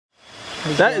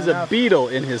That is a beetle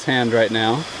in his hand right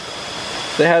now.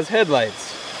 That has headlights.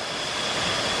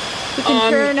 He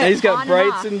can turn it he's got on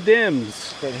brights and and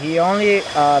dims. He only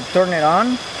turn it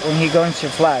on when he going to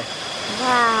fly.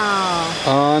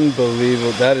 Wow.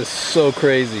 Unbelievable. That is so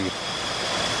crazy.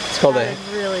 It's called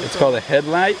called a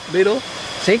headlight beetle.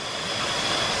 See?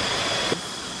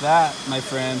 That, my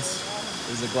friends,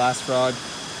 is a glass frog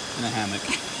in a hammock.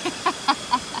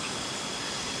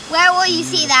 Where will you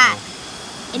see that?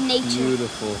 In nature.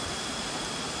 Beautiful.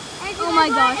 Oh my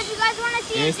gosh. If you guys want to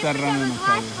see a different type of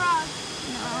glass frog.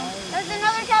 No. There's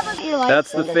another type of...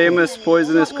 That's the famous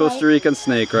poisonous Costa Rican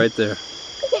snake right there.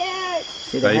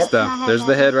 Right down. There's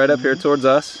the head right up here towards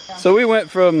us. So we went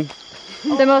from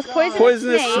the most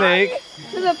poisonous snake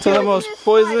to the most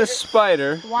poisonous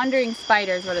spider. Wandering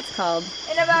spider is what it's called.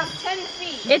 In about 10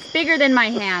 feet. It's bigger than my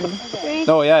hand.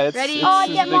 Oh yeah, it's ready? It's Oh as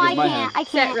yeah, big no, as my hand. I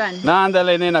can't. Set, run.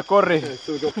 Nándale, nena, corre.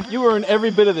 You were in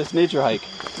every bit of this nature hike.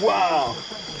 Wow.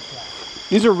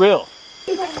 These are real.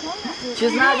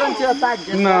 She's not going to attack.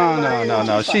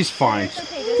 No. She's fine.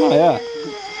 Oh yeah.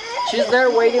 She's there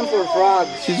waiting for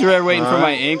frogs. She's there waiting for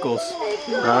my ankles.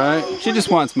 Alright. She just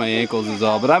wants my ankles is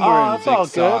all, but I'm wearing big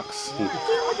socks.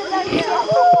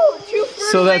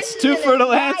 So that's 2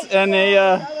 Fer-de-Lance and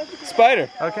a spider.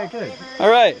 Okay, good.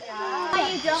 Alright.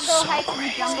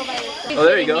 Oh,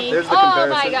 there you go. There's the Oh comparison.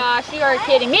 my gosh, you are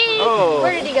kidding me. Oh.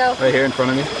 Where did he go? Right here in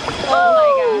front of me. Oh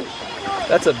my gosh.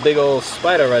 That's a big old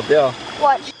spider right there.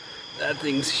 Watch. That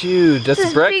thing's huge.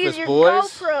 That's breakfast,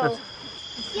 boys.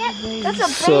 Yep, that's a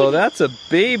baby. So that's a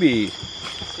baby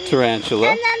tarantula.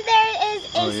 And then there is a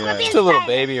scorpion Just a little spider.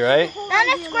 baby, right? Then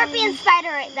a scorpion spider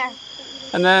right there.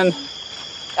 And then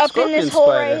Up scorpion in this hole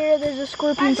spider. right here, there's a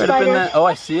scorpion Right spider. up in that. Oh,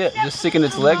 I see it. Just sticking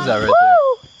its legs out right there.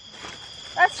 Woo!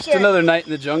 That's It's scary. another night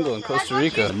in the jungle in Costa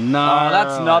Rica. No,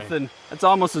 that's nothing. That's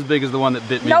almost as big as the one that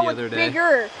bit me the other day.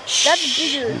 Bigger. That's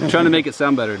bigger. I'm trying to make it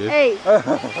sound better, dude. Hey.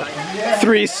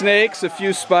 3 snakes, a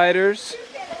few spiders,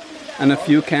 and a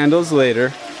few candles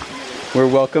later, we're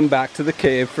welcome back to the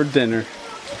cave for dinner.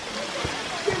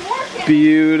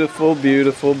 Beautiful,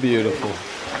 beautiful, beautiful.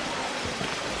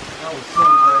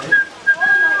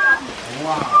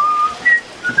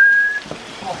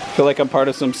 I feel like I'm part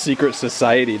of some secret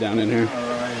society down in here.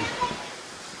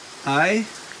 I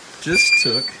just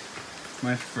took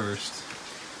my first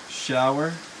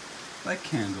shower by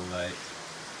candlelight.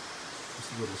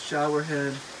 Just a little shower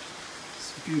head.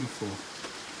 It's beautiful.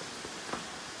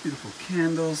 Beautiful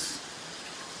candles.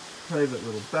 Private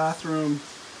little bathroom.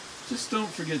 Just don't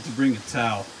forget to bring a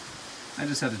towel. I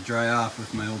just had to dry off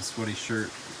with my old sweaty shirt.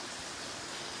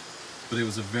 But it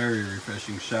was a very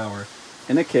refreshing shower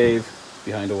in a cave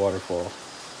behind a waterfall.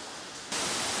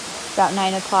 About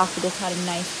 9 o'clock, we just had a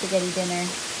nice spaghetti dinner.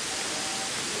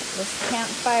 This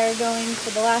campfire going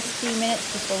for the last few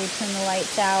minutes before we turn the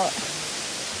lights out.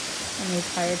 And we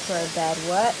retired to our bed.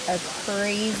 What a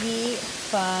crazy,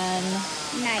 fun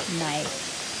night.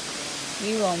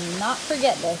 You will not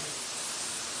forget this.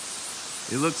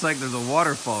 It looks like there's a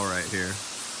waterfall right here,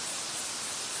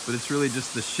 but it's really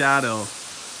just the shadow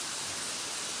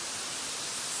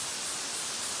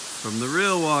from the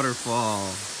real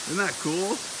waterfall. Isn't that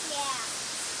cool? Yeah.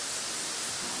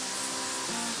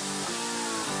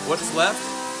 What's left?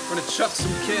 We're gonna chuck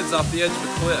some kids off the edge of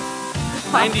a cliff.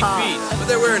 90 feet, but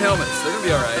they're wearing helmets. They're gonna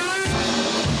be all right.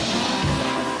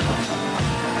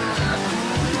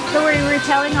 So we're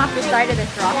rappelling off the side of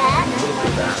this rock.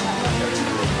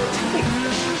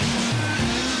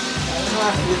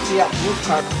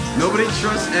 Nobody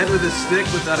trusts Ed with a stick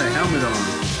without a helmet on.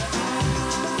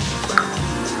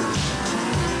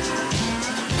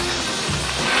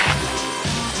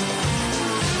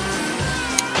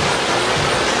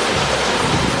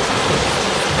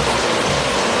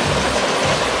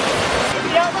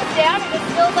 You don't look down and it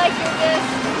feels like you're just...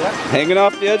 Hanging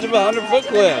off the edge of a 100-foot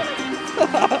cliff.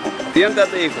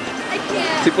 Siéntate, hijo. I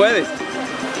can't. Si puedes.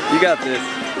 You got this.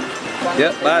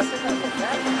 Yep, vas.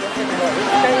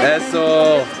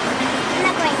 Eso. I'm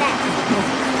not going back.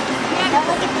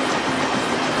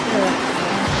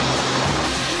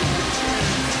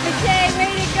 Okay,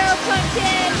 way to go,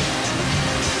 Pumpkin!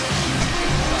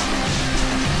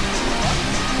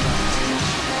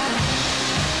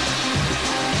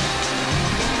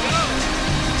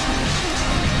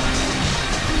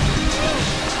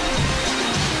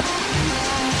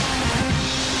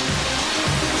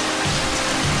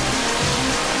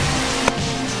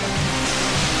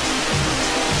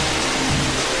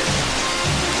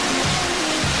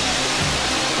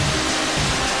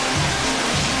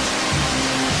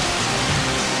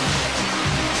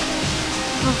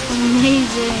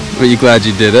 Amazing. Are you glad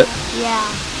you did it? Yeah.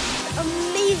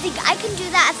 Amazing. I can do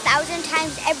that 1,000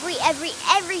 times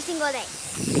every single day.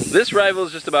 This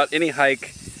rivals just about any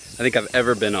hike I think I've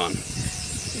ever been on.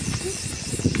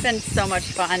 It's been so much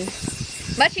fun.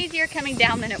 Much easier coming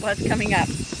down than it was coming up.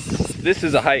 This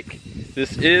is a hike.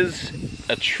 This is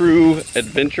a true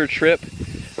adventure trip.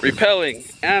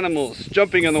 Rappelling, animals,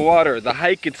 jumping in the water, the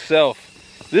hike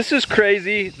itself. This is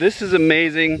crazy. This is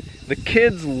amazing. The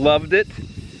kids loved it.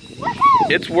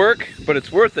 Woohoo! It's work, but it's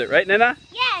worth it, right, Nena?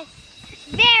 Yes,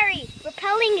 very.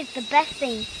 Rappelling is the best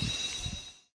thing.